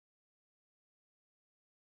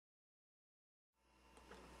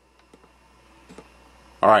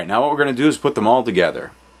Alright, now what we're going to do is put them all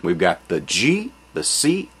together. We've got the G, the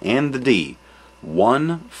C, and the D.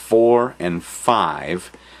 1, 4, and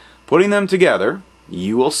 5. Putting them together,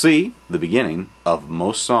 you will see the beginning of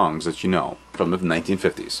most songs that you know from the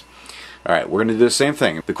 1950s. Alright, we're going to do the same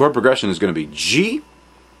thing. The chord progression is going to be G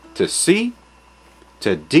to C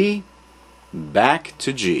to D back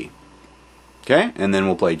to G. Okay? And then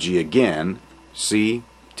we'll play G again. C,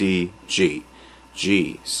 D, G.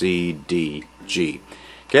 G, C, D, G.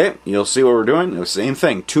 Okay? You'll see what we're doing. The same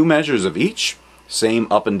thing. 2 measures of each. Same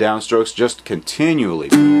up and down strokes. Just continually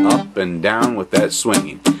up and down with that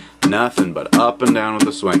swinging. Nothing but up and down with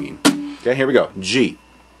the swinging. Okay? Here we go. G.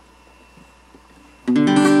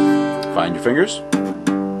 Find your fingers.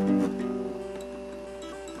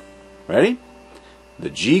 Ready? The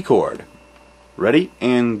G chord. Ready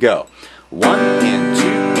and go. 1 and 2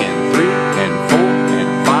 and 3 and 4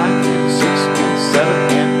 and 5 and 6 and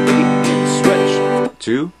 7 and 8 and switch.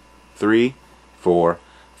 2, 3, 4,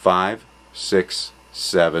 5, 6,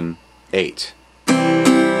 7, 8.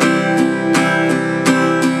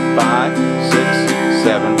 5, 6,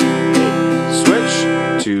 7, 8.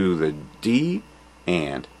 Switch to the D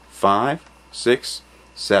and 5, 6,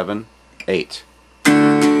 7, 8.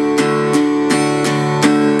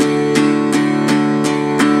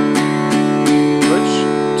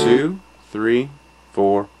 Switch 2, 3,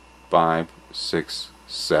 4, 5, 6,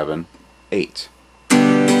 7, 8.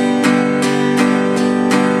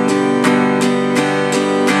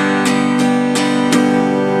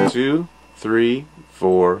 Two, 3,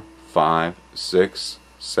 4, 5, 6,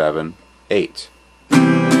 7, 8.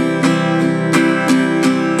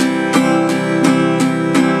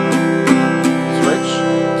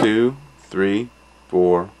 Switch 2, 3,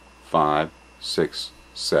 4, 5, 6,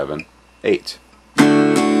 7, 8.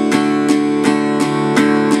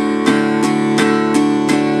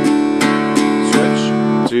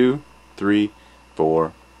 Switch 2, 3,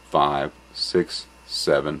 4, 5, 6,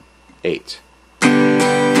 7, 8.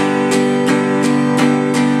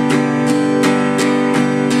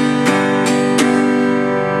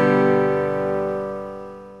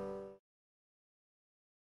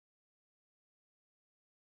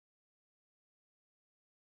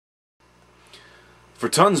 For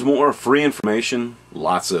tons more free information,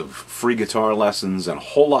 lots of free guitar lessons, and a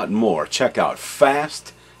whole lot more, check out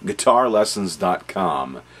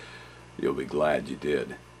fastguitarlessons.com. You'll be glad you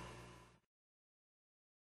did.